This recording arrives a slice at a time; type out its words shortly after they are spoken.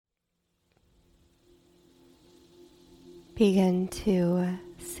Begin to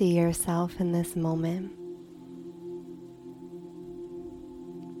see yourself in this moment.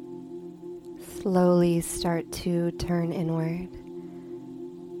 Slowly start to turn inward.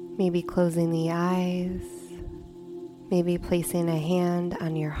 Maybe closing the eyes, maybe placing a hand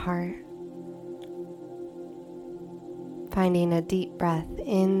on your heart. Finding a deep breath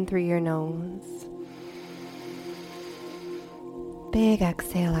in through your nose. Big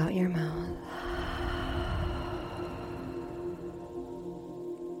exhale out your mouth.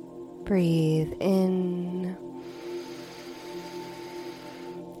 Breathe in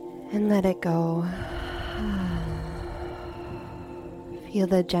and let it go. Feel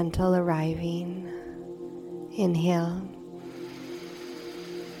the gentle arriving. Inhale.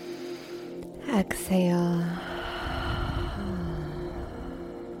 Exhale.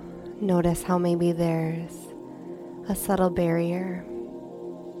 Notice how maybe there's a subtle barrier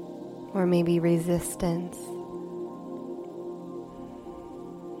or maybe resistance.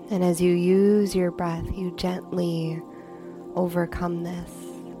 And as you use your breath, you gently overcome this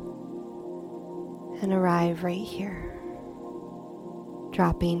and arrive right here,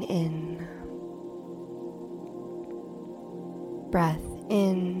 dropping in. Breath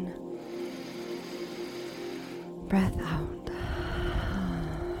in, breath out.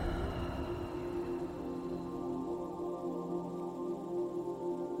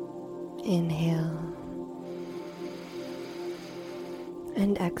 Inhale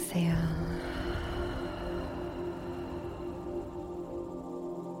and exhale.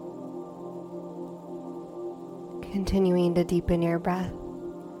 Continuing to deepen your breath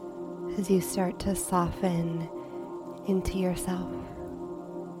as you start to soften into yourself.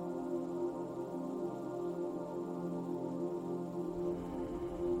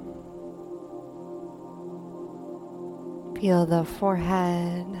 Feel the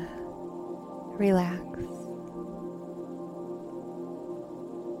forehead relax.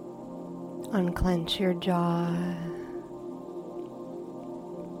 Unclench your jaw.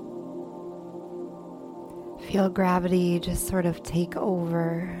 Feel gravity just sort of take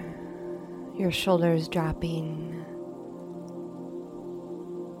over, your shoulders dropping.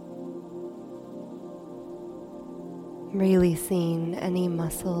 Releasing any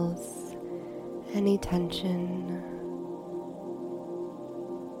muscles, any tension.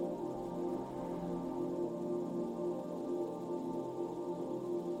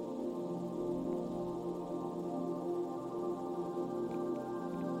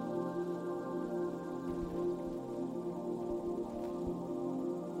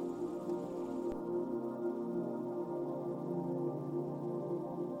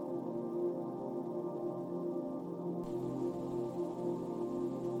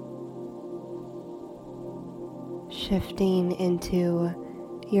 Shifting into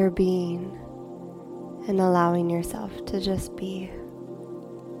your being and allowing yourself to just be.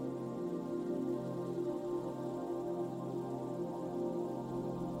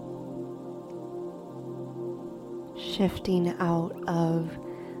 Shifting out of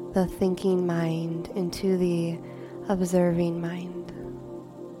the thinking mind into the observing mind.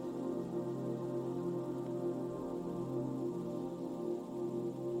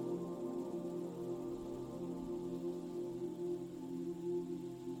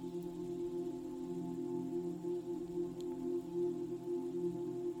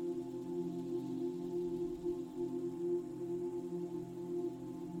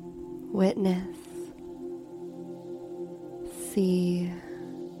 Witness, see,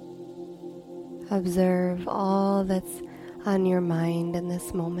 observe all that's on your mind in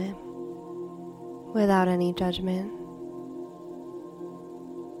this moment without any judgment,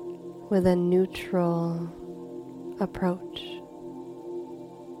 with a neutral approach.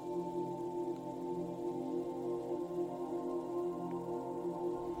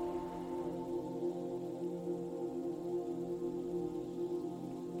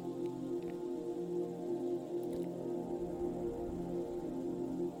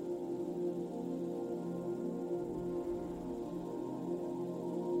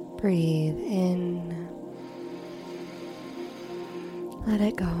 Breathe in, let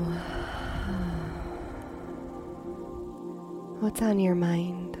it go. What's on your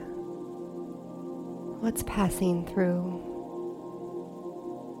mind? What's passing through?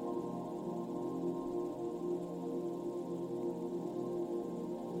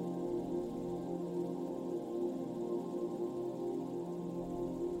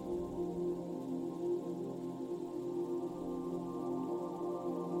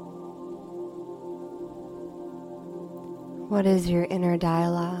 What is your inner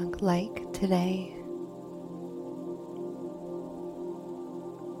dialogue like today?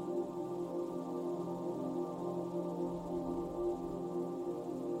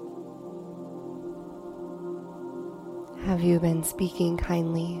 Have you been speaking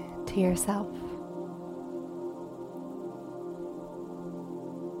kindly to yourself?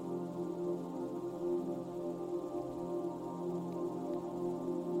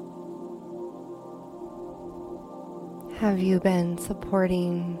 Have you been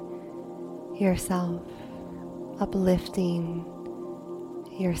supporting yourself, uplifting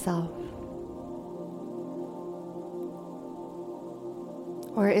yourself?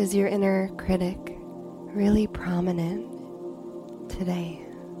 Or is your inner critic really prominent today?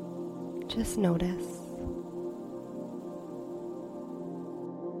 Just notice.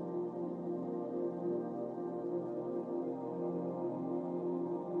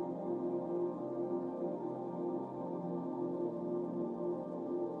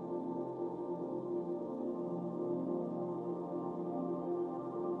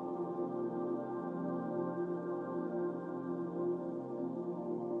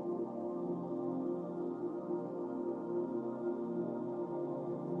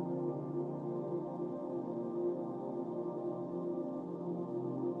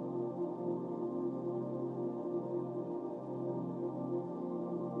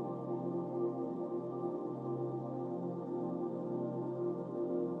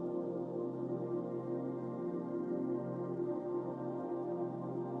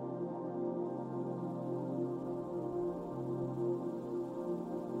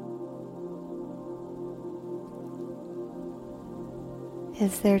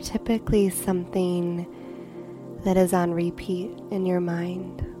 Is there typically something that is on repeat in your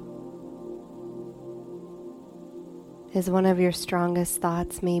mind? Is one of your strongest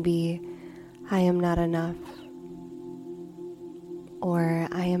thoughts maybe, I am not enough, or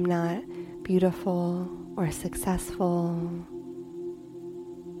I am not beautiful or successful?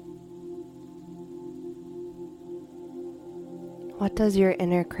 What does your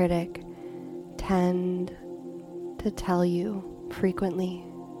inner critic tend to tell you frequently?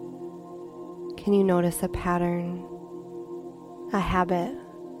 Can you notice a pattern, a habit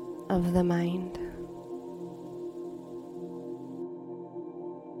of the mind?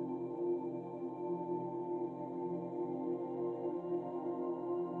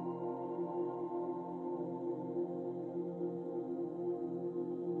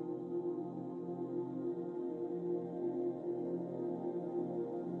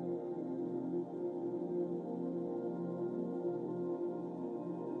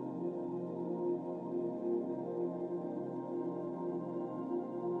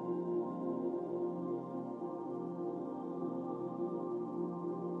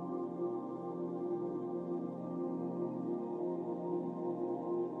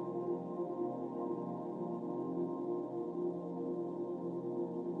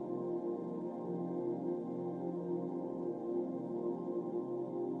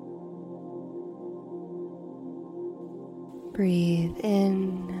 Breathe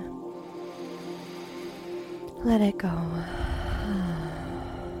in, let it go.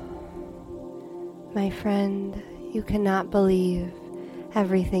 My friend, you cannot believe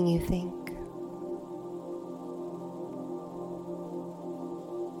everything you think.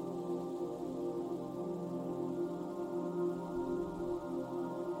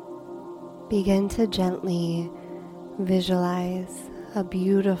 Begin to gently visualize a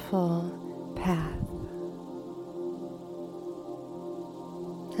beautiful path.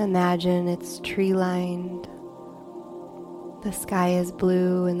 Imagine it's tree-lined, the sky is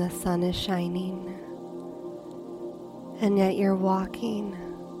blue and the sun is shining, and yet you're walking,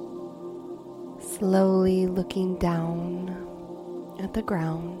 slowly looking down at the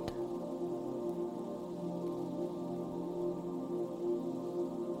ground.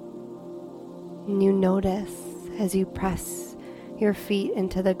 And you notice as you press your feet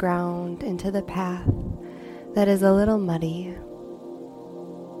into the ground, into the path that is a little muddy.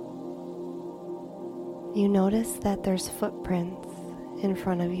 You notice that there's footprints in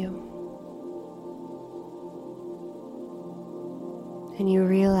front of you. And you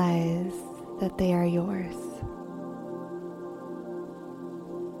realize that they are yours.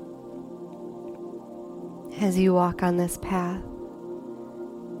 As you walk on this path,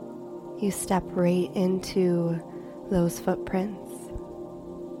 you step right into those footprints.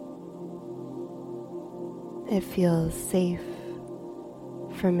 It feels safe,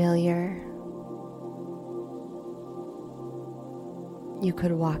 familiar. You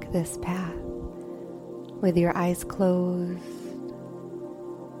could walk this path with your eyes closed,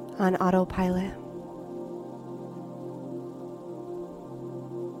 on autopilot.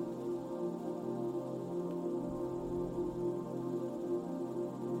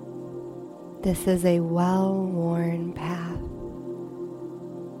 This is a well-worn path,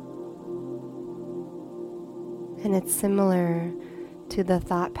 And it's similar to the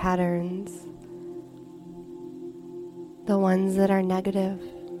thought patterns, the ones that are negative,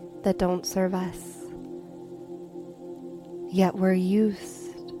 that don't serve us. Yet we're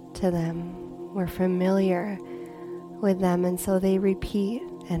used to them. We're familiar with them, and so they repeat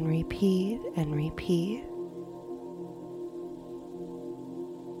and repeat and repeat.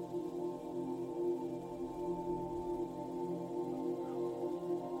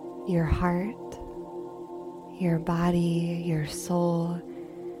 Your heart, your body, your soul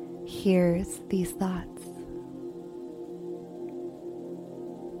hears these thoughts.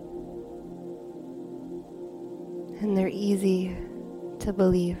 And they're easy to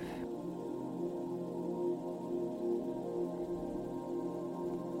believe.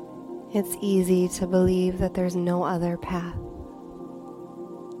 It's easy to believe that there's no other path.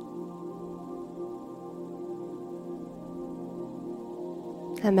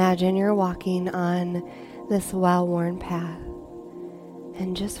 Imagine you're walking on this well-worn path,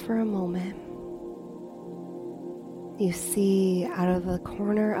 and just for a moment, you see out of the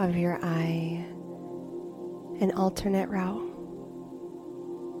corner of your eye an alternate route.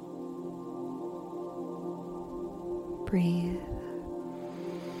 Breathe.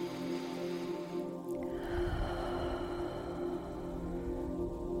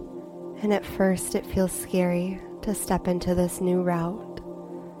 And at first it feels scary to step into this new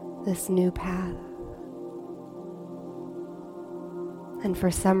route, this new path. And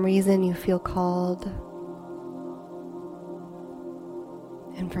for some reason you feel called.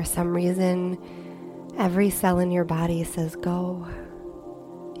 And for some reason every cell in your body says, go.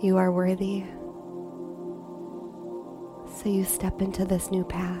 You are worthy. So you step into this new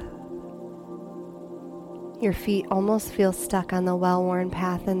path. Your feet almost feel stuck on the well-worn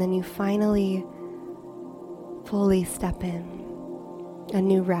path, and then you finally fully step in a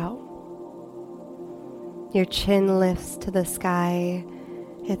new route. Your chin lifts to the sky.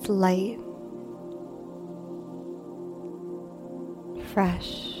 It's light,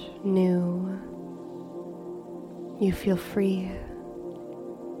 fresh, new. You feel free.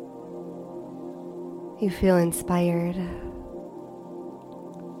 You feel inspired.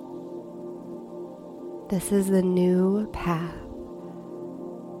 This is the new path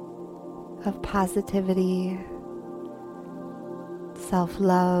of positivity,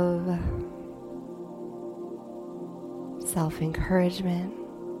 self-love, self-encouragement,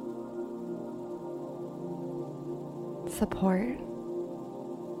 support.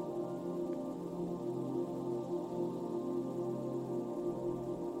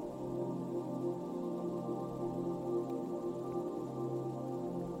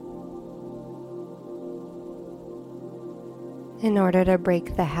 In order to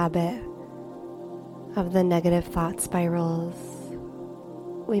break the habit of the negative thought spirals,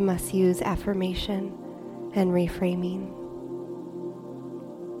 we must use affirmation and reframing.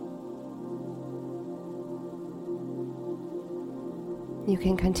 You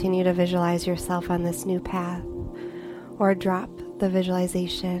can continue to visualize yourself on this new path, or drop the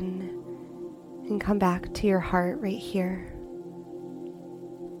visualization and come back to your heart right here,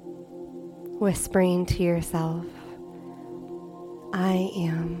 whispering to yourself, I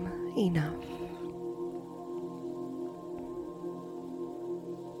am enough.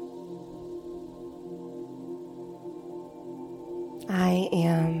 I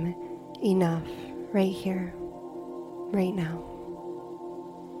am enough right here, right now.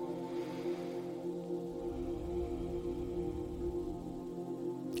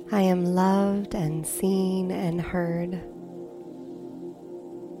 I am loved and seen and heard.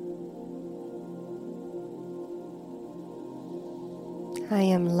 I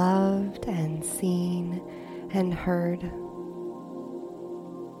am loved and seen and heard.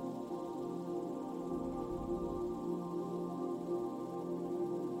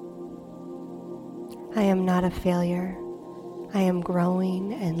 I am not a failure. I am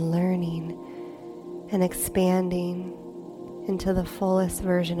growing and learning and expanding into the fullest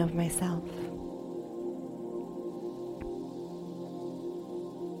version of myself.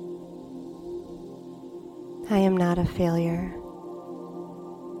 I am not a failure.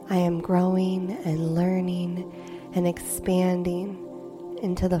 I am growing and learning and expanding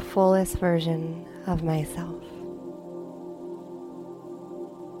into the fullest version of myself.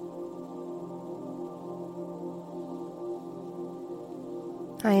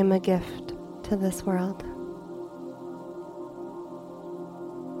 I am a gift to this world.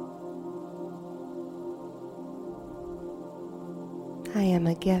 I am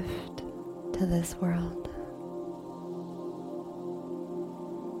a gift to this world.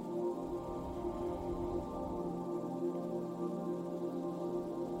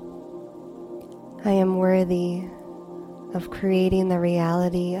 I am worthy of creating the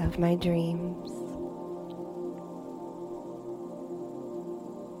reality of my dreams.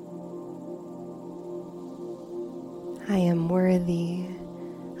 I am worthy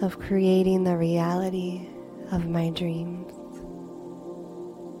of creating the reality of my dreams.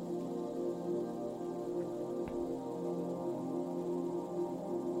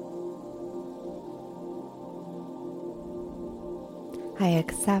 I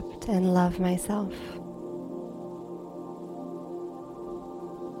accept and love myself.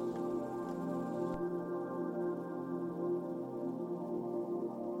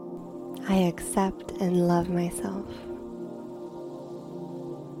 I accept and love myself.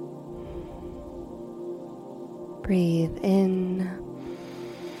 Breathe in.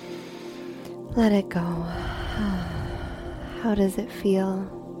 Let it go. How does it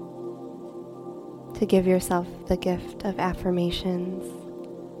feel to give yourself the gift of affirmations?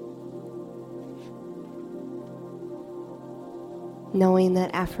 Knowing that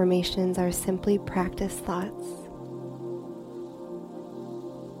affirmations are simply practice thoughts.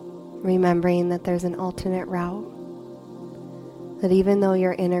 Remembering that there's an alternate route. That even though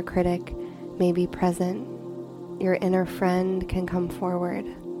your inner critic may be present, your inner friend can come forward.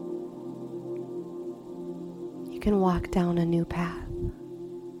 You can walk down a new path.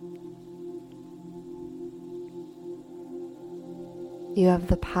 You have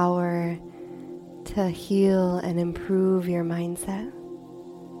the power to heal and improve your mindset.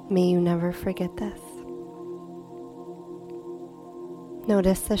 May you never forget this.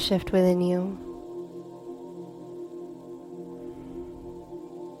 Notice the shift within you.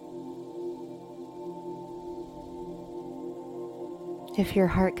 If your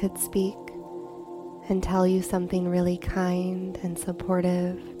heart could speak and tell you something really kind and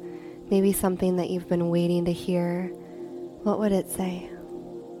supportive, maybe something that you've been waiting to hear, what would it say?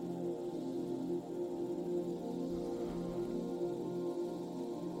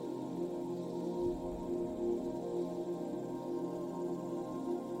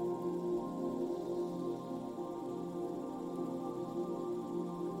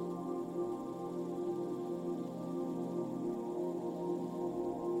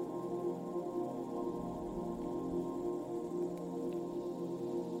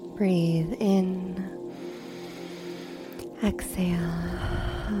 Breathe in, exhale.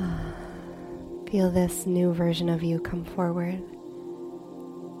 Feel this new version of you come forward.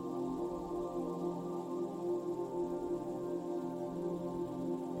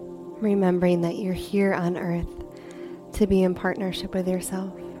 Remembering that you're here on earth to be in partnership with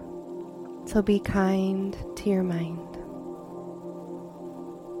yourself. So be kind to your mind.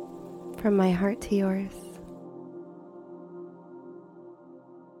 From my heart to yours.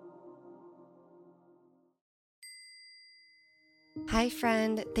 Hi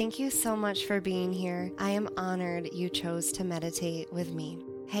friend, thank you so much for being here. I am honored you chose to meditate with me.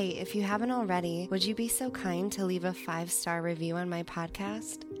 Hey, if you haven't already, would you be so kind to leave a 5-star review on my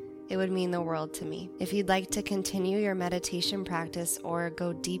podcast? It would mean the world to me. If you'd like to continue your meditation practice or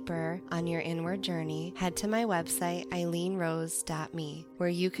go deeper on your inward journey, head to my website, eileenrose.me, where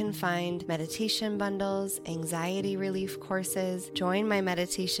you can find meditation bundles, anxiety relief courses, join my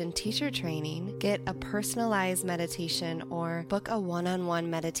meditation teacher training, get a personalized meditation, or book a one-on-one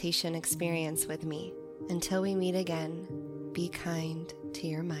meditation experience with me. Until we meet again, be kind to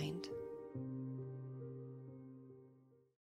your mind.